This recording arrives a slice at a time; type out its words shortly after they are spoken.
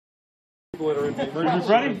People that are in the emergency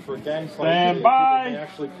ready? room for gang fight, Stand by. they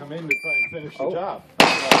actually come in to try and finish the job.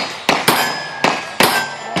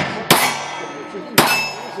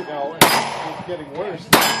 Years ago, and it's getting worse.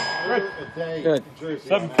 A day in Jersey.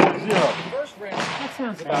 7.0. That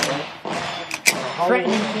sounds about right.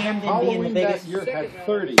 Trenton and Camden being the biggest. That year had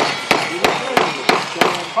 30.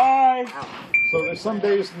 Hi. So there's some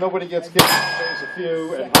days nobody gets killed, there's a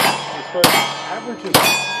few, and averages a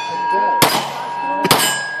day.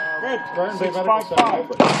 Good.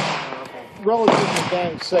 655. Relatively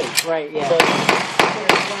dang safe. Right, yeah. But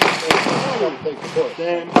take the push.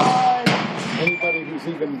 Stand by. Anybody who's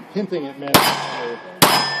even hinting at men or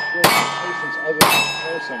patients other than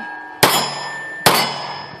person.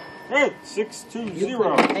 Good. 620. You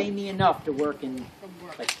couldn't pay me enough to work in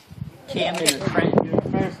like Camden or Trenton.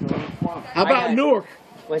 How about Newark?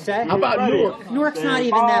 What's that? How about Newark? Newark's not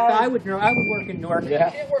even that bad. I would work in Newark.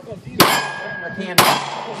 Yeah. Or Camden.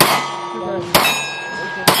 Good.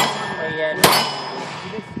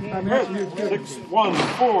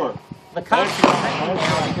 614. The cops in Trenton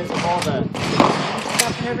now, because of all the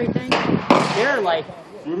stuff and everything, they're like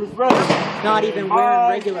Shooters ready. not even wearing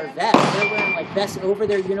regular vests. They're wearing like vests over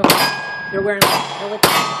their uniform. They're wearing like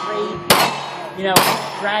military grade, you know,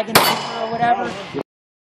 dragon or whatever.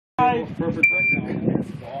 Perfect record. This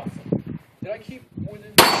is awesome. Did I keep more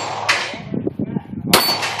than I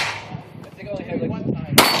think I only had like one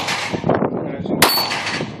time.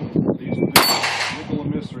 Nickel and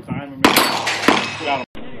miss retirement. Got him.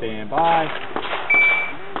 Stand by.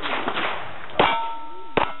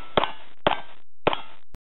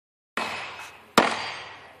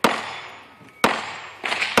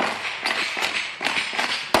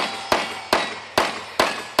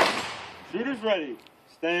 Shooters ready.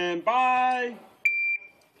 Stand by.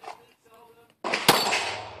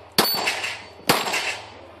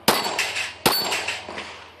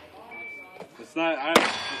 It's not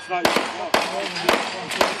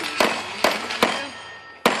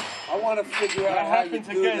I want to figure out that how you happens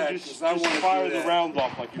do again, that, just I want to fire do the that. round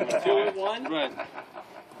off like you went 2-1? Right.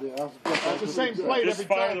 Yeah, that's the same plate Just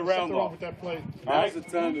every fire time. the round off. With that plate. Now's the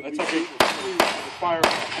time to That's be okay. Fire.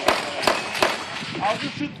 I'll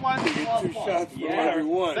just shoot one. get 2 shots for every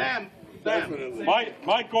one. Bam. Definitely.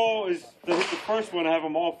 My goal is to hit the first one and have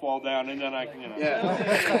them all fall down, and then I can, you know. Yeah.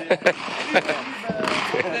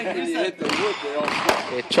 When you hit the wood, they all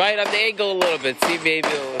fall. Yeah, try it on the angle a little bit. See, maybe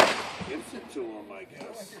it'll... Gives it to them, I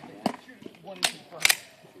guess.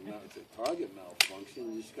 It's a target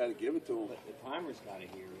malfunction. You just got to give it to them. The timer's got to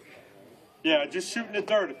hear it. Yeah, just shoot in the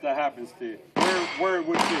dirt if that happens to you. Where it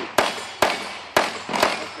would be.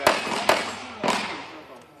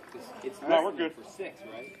 It's No, we're good. for 6,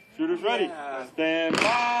 right? Shooters ready. Yeah. Stand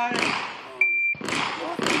by.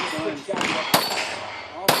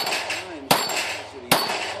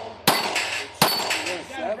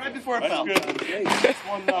 Right before That's good. That's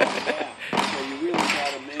 1-0. So you really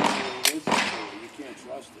got a manual inventory. You can't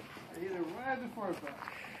trust it. Either right before it fell.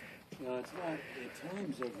 No, it's not. It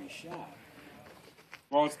times every shot.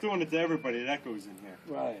 Well, it's doing it to everybody. That goes in here.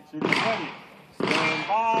 Right. Shooters ready. Stand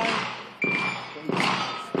by.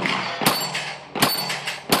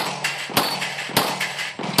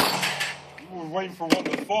 You were waiting for one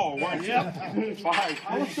to fall, weren't you? Yeah. 5.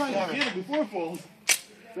 I was trying to get it before it falls.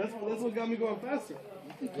 That's what got me going faster.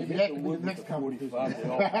 Maybe that can be the next competition.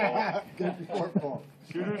 Get it before it falls.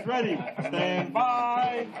 Shooters ready. Stand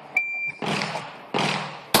by.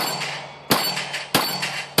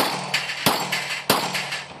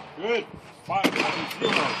 Good. 5-0.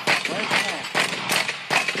 Right now.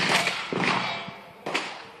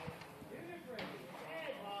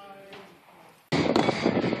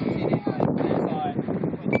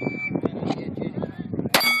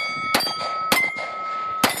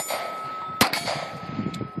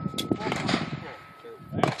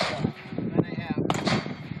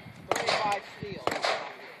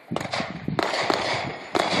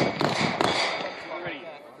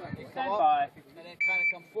 And then kind of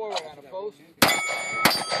come forward on a post.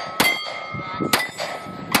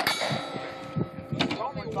 There's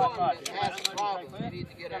only one that has a problem. You need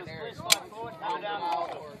to get in there and pound it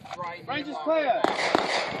out or try and Range is clear.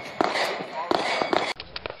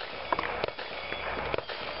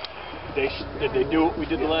 Did they do what we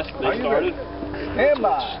did the last they started? Stand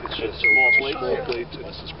by. It's just small plates, and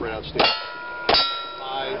it's a spread out stand.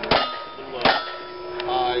 High, low,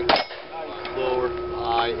 high, lower,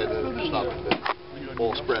 high, and then stop it.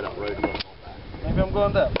 All spread out, right? Maybe I'm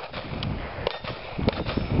going there.